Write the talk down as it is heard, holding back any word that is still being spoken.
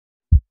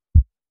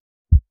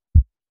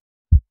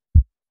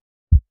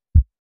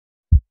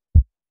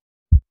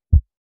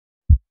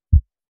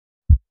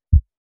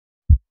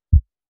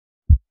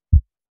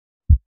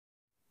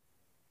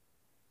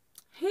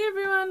Hey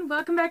everyone,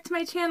 welcome back to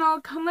my channel.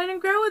 Come learn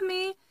and grow with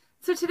me.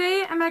 So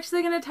today I'm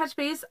actually going to touch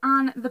base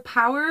on the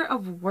power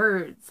of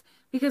words,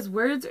 because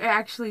words are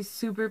actually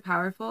super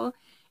powerful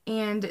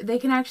and they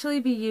can actually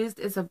be used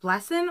as a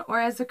blessing or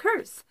as a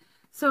curse.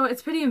 So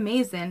it's pretty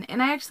amazing.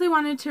 And I actually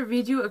wanted to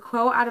read you a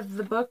quote out of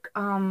the book,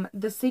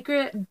 The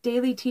Secret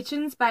Daily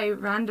Teachings by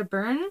Rhonda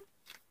Byrn.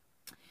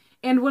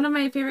 And one of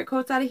my favorite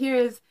quotes out of here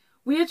is,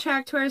 "We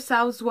attract to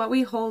ourselves what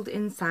we hold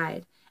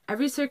inside.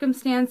 Every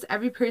circumstance,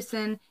 every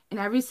person, and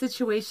every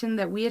situation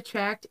that we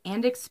attract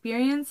and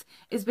experience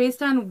is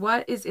based on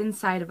what is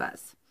inside of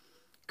us."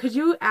 Could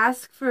you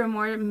ask for a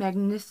more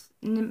magnificent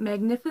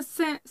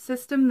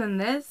system than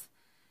this?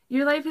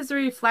 Your life is a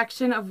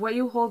reflection of what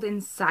you hold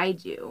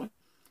inside you.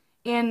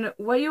 And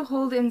what you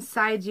hold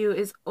inside you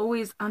is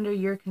always under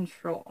your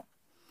control.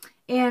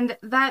 And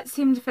that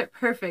seemed to fit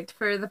perfect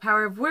for the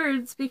power of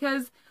words,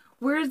 because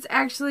words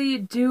actually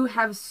do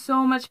have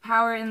so much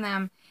power in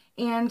them.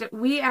 And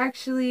we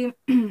actually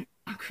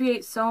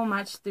create so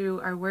much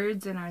through our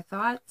words and our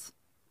thoughts.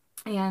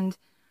 And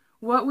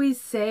what we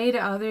say to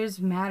others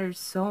matters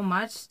so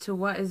much to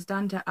what is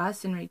done to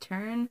us in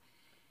return.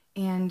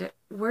 And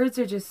words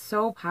are just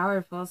so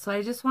powerful. So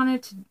I just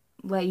wanted to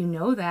let you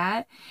know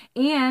that,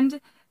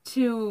 and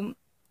to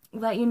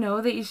let you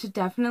know that you should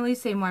definitely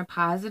say more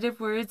positive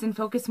words and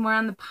focus more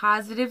on the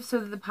positive, so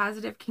that the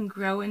positive can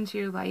grow into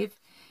your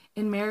life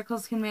and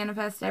miracles can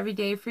manifest every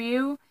day for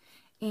you.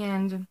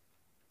 And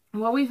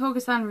what we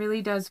focus on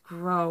really does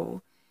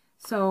grow.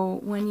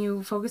 So when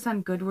you focus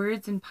on good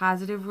words and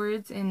positive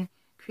words and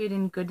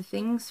creating good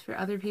things for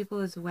other people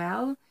as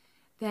well,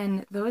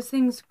 then those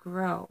things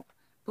grow.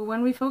 But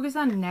when we focus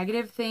on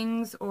negative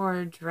things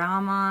or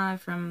drama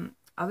from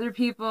other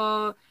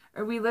people,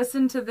 or we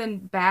listen to the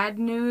bad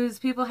news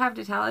people have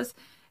to tell us,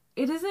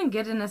 it isn't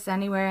getting us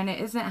anywhere, and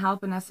it isn't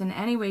helping us in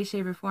any way,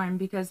 shape, or form.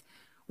 Because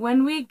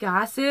when we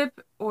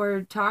gossip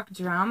or talk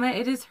drama,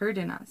 it is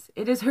hurting us.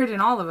 It is hurting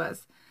all of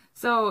us.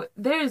 So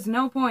there's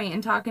no point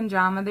in talking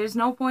drama. There's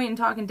no point in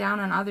talking down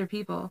on other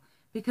people,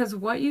 because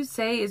what you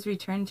say is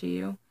returned to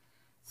you.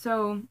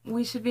 So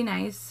we should be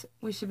nice.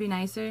 We should be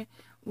nicer.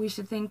 We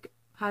should think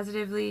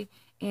positively,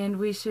 and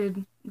we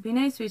should be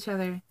nice to each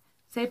other.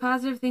 Say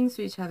positive things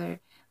to each other.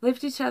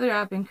 Lift each other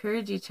up.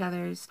 Encourage each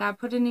other. Stop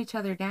putting each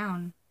other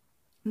down.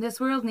 This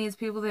world needs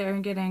people that are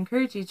going to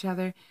encourage each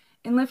other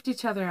and lift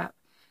each other up.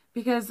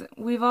 Because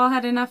we've all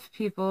had enough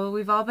people.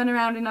 We've all been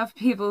around enough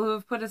people who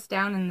have put us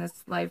down in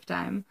this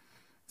lifetime.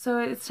 So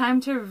it's time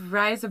to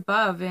rise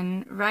above,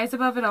 and rise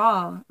above it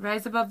all.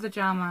 Rise above the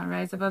drama.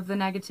 Rise above the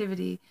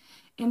negativity.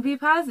 And be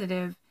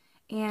positive.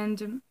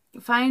 And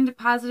find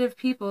positive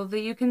people that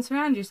you can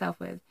surround yourself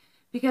with.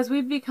 Because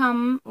we've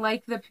become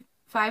like the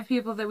 5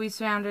 people that we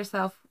surround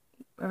ourselves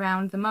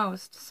around the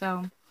most.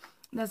 So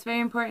that's very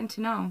important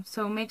to know.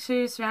 So make sure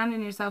you're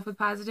surrounding yourself with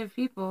positive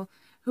people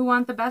who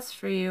want the best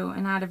for you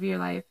and out of your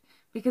life.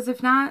 Because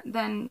if not,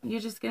 then you're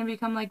just going to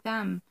become like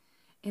them.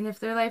 And if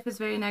their life is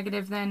very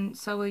negative, then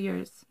so will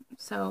yours.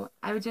 So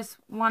I would just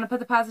want to put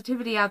the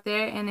positivity out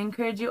there and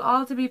encourage you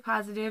all to be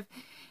positive.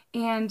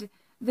 And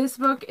this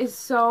book is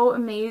so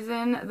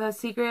amazing. The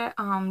Secret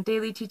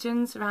Daily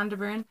Teachings, Rhonda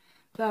Byrn.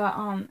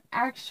 The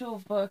actual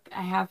book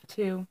I have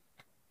too.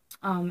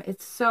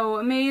 It's so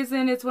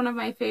amazing. It's one of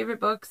my favorite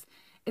books.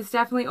 It's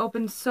definitely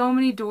opened so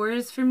many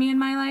doors for me in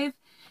my life.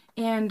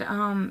 And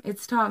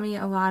it's taught me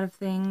a lot of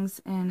things.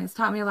 And it's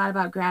taught me a lot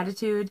about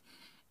gratitude,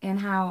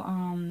 and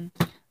how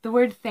the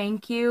word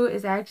thank you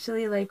is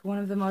actually like one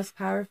of the most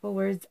powerful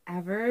words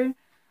ever.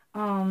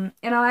 And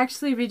I'll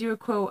actually read you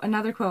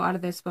another quote out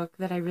of this book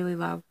that I really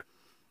love.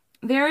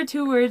 "There are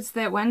 2 words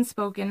that, when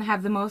spoken,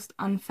 have the most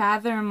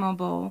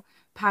unfathomable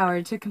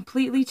power to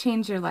completely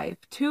change your life.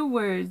 2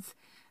 words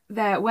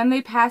that, when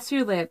they pass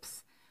your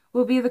lips,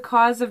 will be the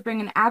cause of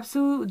bringing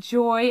absolute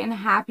joy and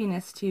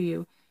happiness to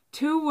you.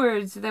 2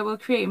 words that will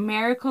create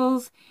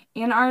miracles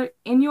in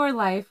your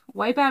life,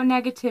 wipe out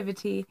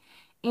negativity,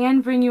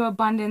 and bring you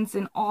abundance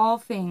in all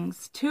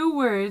things. 2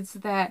 words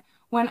that,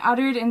 when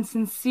uttered and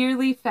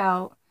sincerely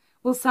felt,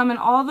 will summon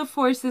all the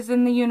forces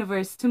in the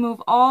universe to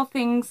move all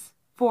things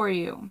for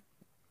you.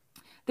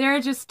 There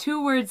are just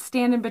 2 words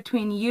standing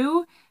between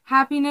you,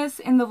 happiness,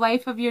 and the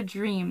life of your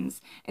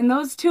dreams. And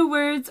those 2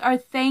 words are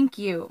thank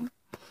you."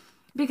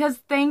 Because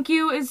thank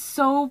you is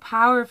so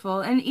powerful.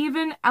 And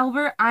even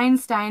Albert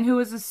Einstein, who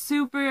was a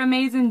super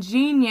amazing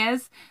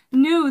genius,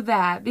 knew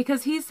that.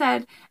 Because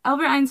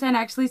Albert Einstein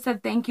actually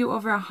said thank you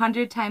over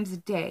 100 times a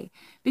day.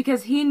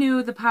 Because he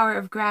knew the power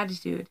of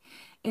gratitude.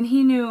 And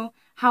he knew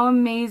how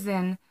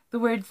amazing the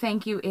word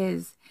thank you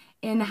is.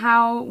 And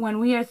how when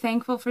we are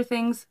thankful for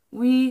things,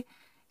 we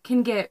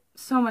can get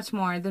so much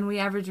more than we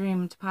ever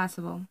dreamed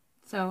possible.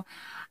 So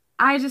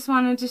I just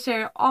wanted to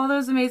share all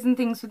those amazing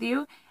things with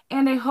you.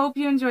 And I hope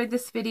you enjoyed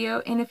this video.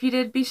 And if you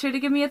did, be sure to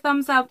give me a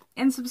thumbs up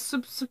and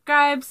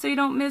subscribe so you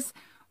don't miss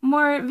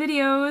more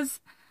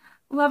videos.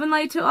 Love and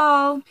light to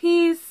all.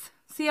 Peace.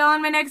 See y'all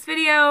in my next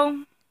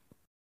video.